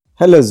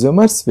Hello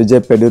Zoomers, Vijay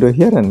Peduru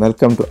here and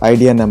welcome to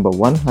idea number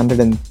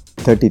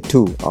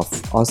 132 of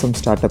Awesome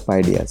Startup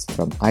Ideas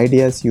from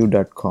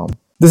ideasu.com.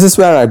 This is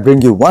where I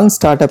bring you one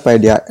startup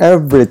idea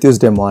every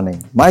Tuesday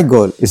morning. My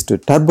goal is to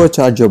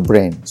turbocharge your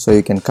brain so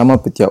you can come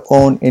up with your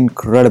own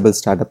incredible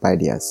startup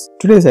ideas.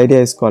 Today's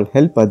idea is called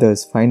Help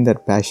Others Find Their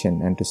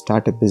Passion and to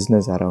Start a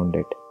Business Around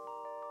It.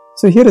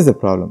 So here is the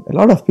problem. A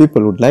lot of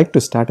people would like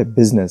to start a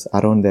business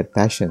around their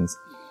passions,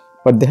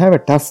 but they have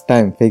a tough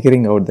time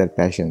figuring out their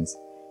passions.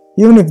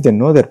 Even if they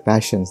know their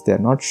passions, they are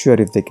not sure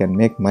if they can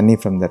make money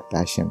from their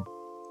passion.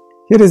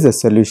 Here is the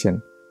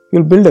solution.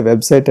 You'll build a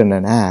website and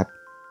an app.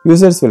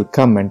 Users will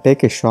come and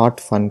take a short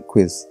fun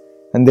quiz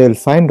and they will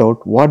find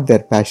out what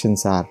their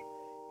passions are.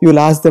 You will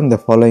ask them the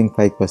following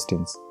 5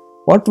 questions.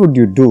 What would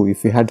you do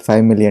if you had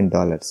 $5 million?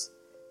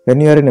 When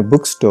you are in a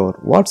bookstore,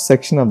 what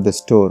section of the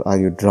store are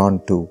you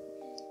drawn to?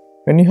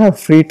 When you have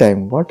free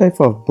time, what type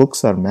of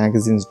books or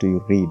magazines do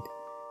you read?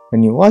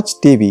 When you watch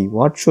TV,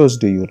 what shows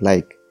do you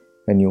like?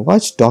 When you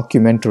watch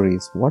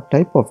documentaries, what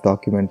type of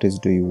documentaries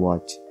do you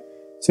watch?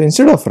 So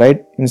instead of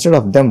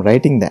them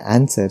writing the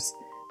answers,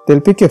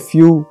 they'll pick a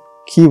few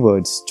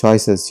keywords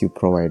choices you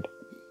provide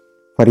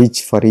for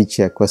each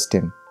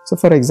question. So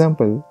for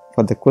example,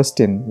 for the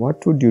question,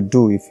 what would you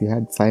do if you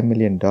had $5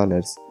 million?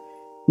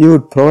 You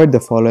would provide the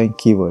following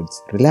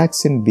keywords: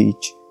 relax in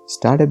beach,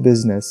 start a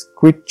business,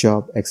 quit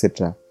job,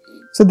 etc.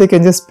 So they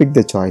can just pick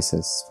the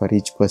choices for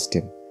each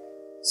question.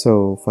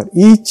 So for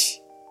each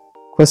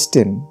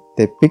question,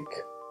 they pick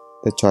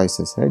the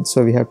choices, right?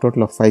 So we have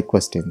total of 5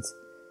 questions.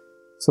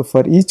 So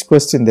for each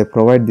question, they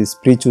provide these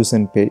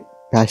pre-chosen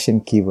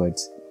passion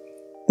keywords.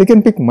 They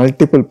can pick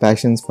multiple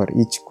passions for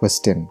each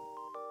question.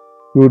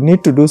 You would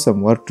need to do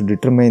some work to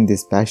determine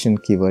these passion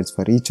keywords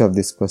for each of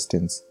these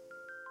questions.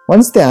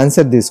 Once they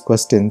answer these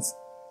questions,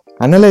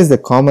 analyze the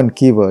common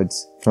keywords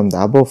from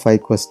the above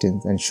 5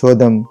 questions and show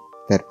them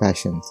their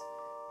passions.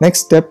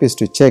 Next step is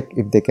to check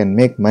if they can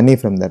make money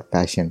from their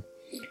passion.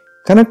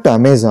 Connect to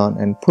Amazon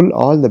and pull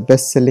all the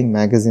best-selling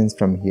magazines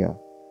from here.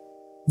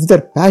 If their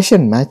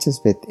passion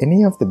matches with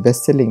any of the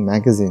best-selling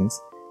magazines,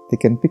 they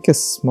can pick a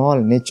small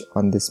niche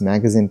on this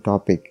magazine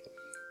topic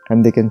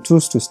and they can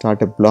choose to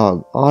start a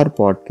blog or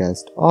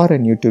podcast or a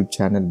YouTube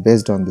channel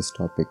based on this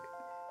topic.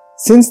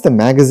 Since the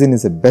magazine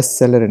is a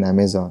bestseller in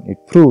Amazon,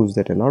 it proves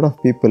that a lot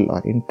of people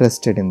are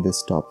interested in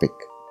this topic.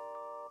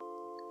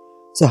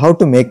 So how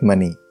to make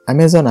money?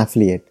 Amazon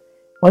affiliate.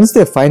 Once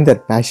they find their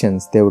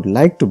passions, they would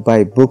like to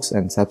buy books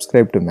and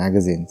subscribe to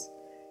magazines.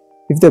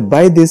 If they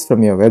buy this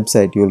from your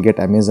website, you will get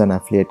Amazon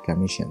affiliate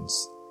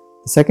commissions.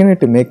 The second way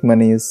to make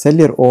money is sell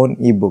your own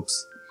ebooks.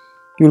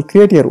 You will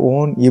create your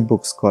own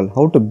ebooks called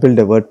How to Build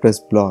a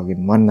WordPress Blog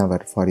in 1 hour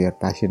for your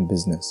passion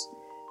business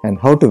and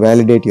How to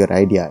Validate Your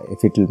Idea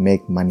if it will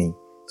make money.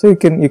 So you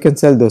can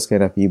sell those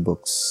kind of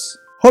ebooks.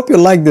 Hope you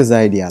like this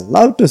idea.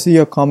 Love to see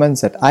your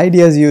comments at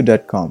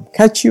ideasu.com.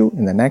 Catch you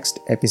in the next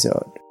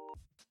episode.